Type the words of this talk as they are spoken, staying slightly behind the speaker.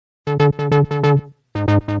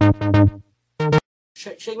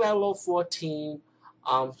Shake Rattle Roll 14.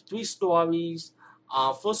 3 stories.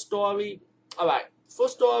 First story. All right.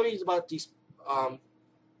 First story is about these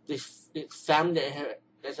the family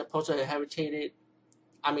that's supposed to have inherited.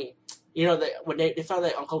 I mean, when they found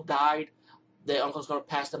their uncle died, their uncle's gonna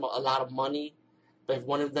pass them a lot of money. But if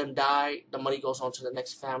one of them die, the money goes on to the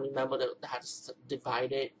next family member that has to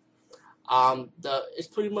divide it. It's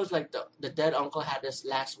pretty much like the dead uncle had this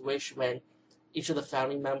last wish when each of the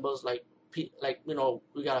family members, we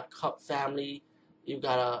got a Cup family, you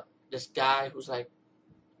got this guy who's like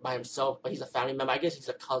by himself, but he's a family member. I guess he's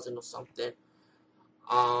a cousin or something.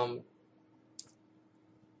 I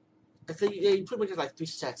think you pretty much have like 3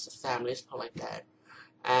 sets of families, something like that,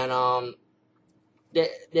 and they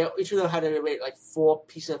each of them had to rate like 4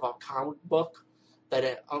 pieces of a comic book that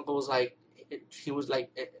their uncle was like. He was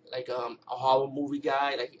like a horror movie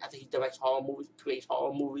guy. Like I think he directs horror movies, creates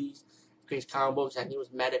horror movies, creates comic books, and he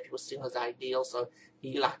was mad at people stealing his ideals, so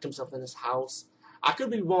he locked himself in his house. I could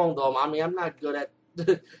be wrong though. I mean, I'm not good at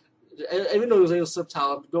even though it was in a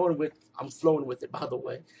subtitle. I'm flowing with it, by the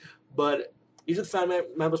way. But each of the family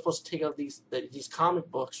members supposed to take out these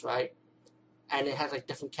comic books, right? And it has like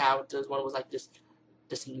different characters. One was like this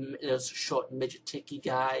short midget ticky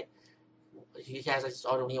guy. He has like this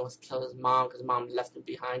order when he wants to kill his mom because his mom left him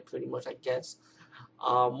behind, pretty much, I guess.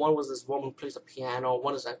 One was this woman who plays the piano.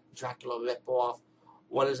 One is a Dracula ripoff.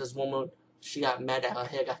 One is this woman, she got mad that her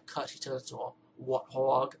hair got cut. She turned into a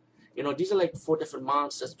warthog. These are like 4 different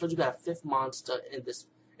monsters. Plus, you got a 5th monster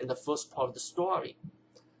in the first part of the story.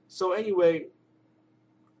 So anyway,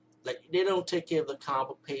 like they don't take care of the comic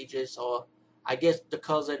book pages, or I guess the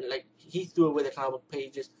cousin, like he threw away the comic book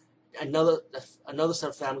pages. Another set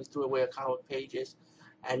of families threw away the comic book pages,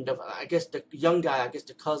 and I guess the young guy,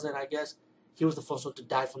 the cousin, he was the first one to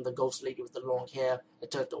die from the ghost lady with the long hair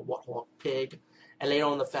that turned into a warthog pig. And later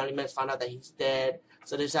on, the family members found out that he's dead,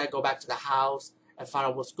 so they decided to go back to the house and find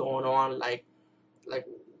out what's going on,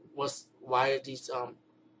 why are these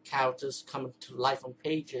characters coming to life on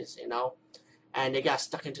pages, and they got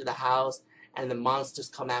stuck into the house, and the monsters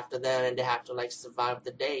come after them, and they have to survive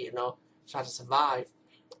the day, try to survive.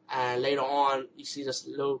 And later on, you see this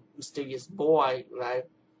little mysterious boy, right,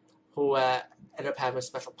 who ended up having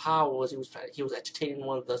special powers. He was entertaining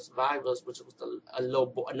one of the survivors, which was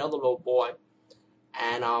another little boy,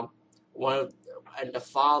 and one of the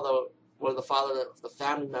father of the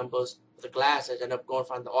family members with the glasses ended up going to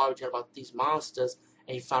find the origin about these monsters,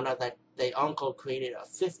 and he found out that their uncle created a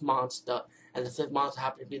 5th monster, and the 5th monster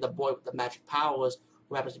happened to be the boy with the magic powers,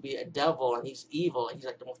 who happens to be a devil, and he's evil, and he's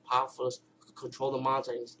like the most powerful, could control the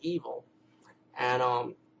monster, and he's evil.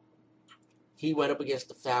 And he went up against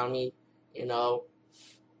the family,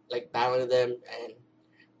 battling them and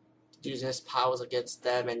using his powers against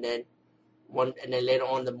them, and then later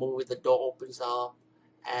on in the movie, the door opens up,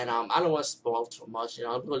 and I don't want to spoil too much,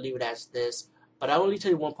 I'm gonna leave it as this. But I only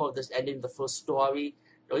tell you one part of this ending, the first story.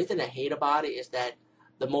 The only thing I hate about it is that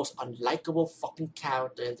the most unlikable fucking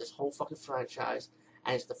character in this whole fucking franchise,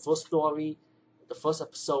 and it's the first story, the first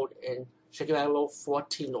episode in Shake Rattle Roll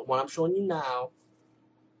 14, the one I'm showing you now.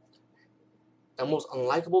 The most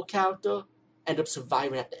unlikable character ended up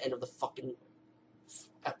surviving at the end of the fucking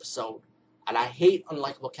episode. And I hate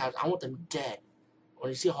unlikable characters. I want them dead. When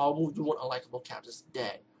you see a horror movie, you want unlikable characters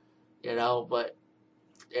dead. But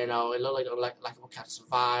it looked like an unlikable character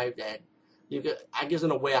survived, and I guess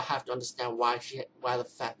in a way I have to understand why the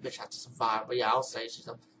fat bitch had to survive. But yeah, I'll say she's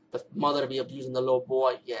the mother to be abusing the little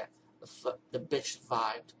boy. Yeah, the bitch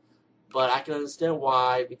survived. But I can understand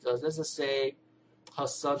why, because let's just say her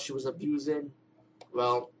son she was abusing,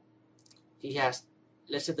 well,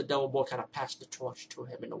 let's say the devil boy kind of passed the torch to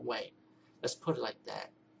him in a way. Let's put it like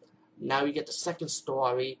that. Now we get the second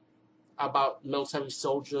story about military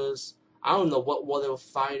soldiers. I don't know what war they were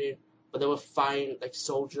fighting, but they were fighting like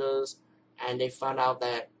soldiers, and they found out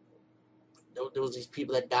that there was these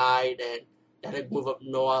people that died, and they had to move up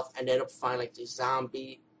north, and they ended up finding like these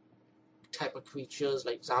zombie type of creatures,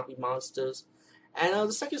 like zombie monsters. And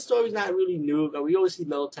the second story is not really new. We always see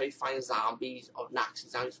military fighting zombies, or Nazi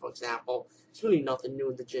zombies, for example. It's really nothing new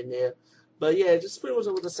in the genre. But yeah, just pretty much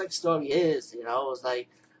what the second story is. It's like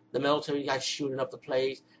the military guys shooting up the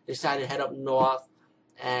place. They decided to head up north,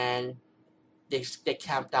 and they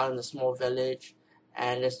camped out in a small village.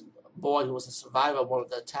 And this boy who was a survivor of one of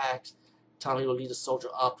the attacks told him he would lead the soldier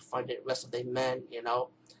up to find the rest of their men.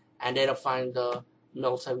 And they ended up finding the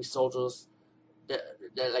military soldiers.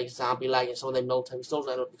 They're like zombie-like, and so the military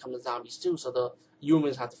soldiers end up becoming zombies too. So the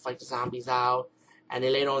humans have to fight the zombies out. And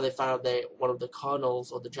then later on, they found out that one of the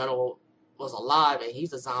colonels or the general was alive, and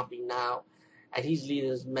he's a zombie now, and he's leading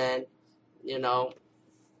his men,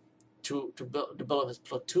 to build up his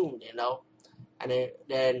platoon, you know. And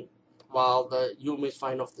then while the humans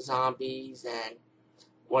fight off the zombies, and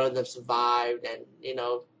one of them survived, and you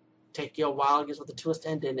know, take your wild guess what the twist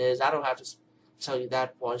ending is. I don't have to tell you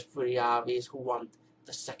that part. It's pretty obvious who won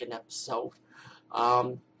the second episode.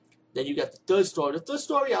 Um, then you got the third story. The third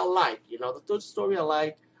story I like. You know, the third story I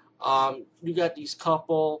like. You got these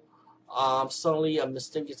couple. Suddenly a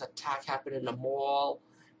mysterious attack happened in the mall,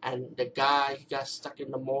 and the guy, he got stuck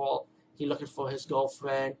in the mall. He looking for his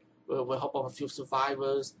girlfriend with help of a few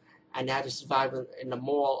survivors, and they had to survive in the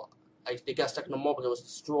mall. Like they got stuck in the mall, but it was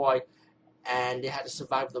destroyed, and they had to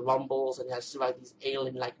survive the rumbles, and they had to survive these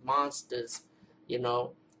alien-like monsters, you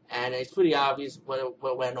know. And it's pretty obvious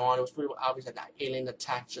what went on. It was pretty obvious that alien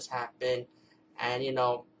attack just happened, and you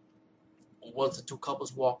know, once the two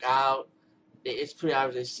couples walk out, it's pretty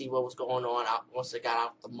obvious they see what was going on once they got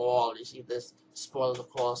out the mall. You see this, spoilers of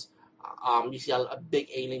course. You see a big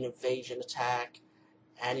alien invasion attack,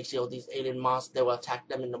 and you see all these alien monsters that will attack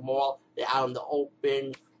them in the mall. They're out in the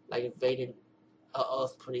open, like invading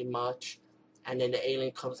Earth pretty much. And then the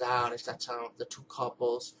alien comes out and starts telling the two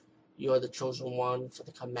couples, "You're the chosen one for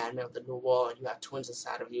the commandment of the new world, and you have twins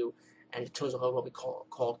inside of you, and the twins are what we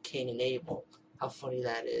called Cain and Abel." How funny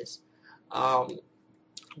that is.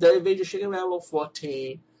 The Invasion Chicken Railroad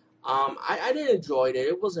 14. I did enjoy it.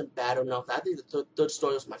 It wasn't bad enough. I think the third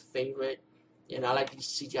story was my favorite. You know, I like these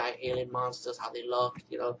CGI alien monsters, how they look.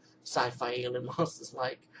 You know, sci-fi alien monsters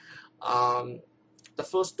like. The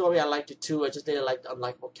first story I liked it too. I just didn't like the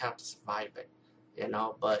unlikable character surviving. You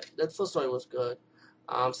know, but the first story was good.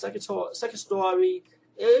 Second story,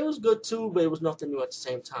 it was good too, but it was nothing new at the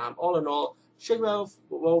same time. All in all, Chicken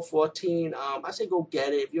Railroad 14. I say go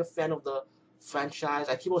get it if you're a fan of the franchise.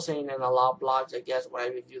 I keep on saying it in a lot of blogs, I guess, when I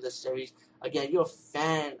review this series. Again, you're a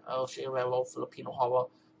fan of Chicken Railroad Filipino horror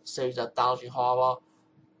series, anthology horror.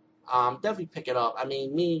 Definitely pick it up. I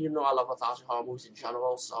mean, you know, I love anthology horror movies in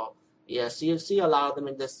general, so yeah, see a lot of them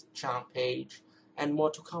in this channel page, and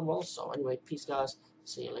more to come also. Anyway, peace, guys.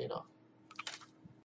 See you later.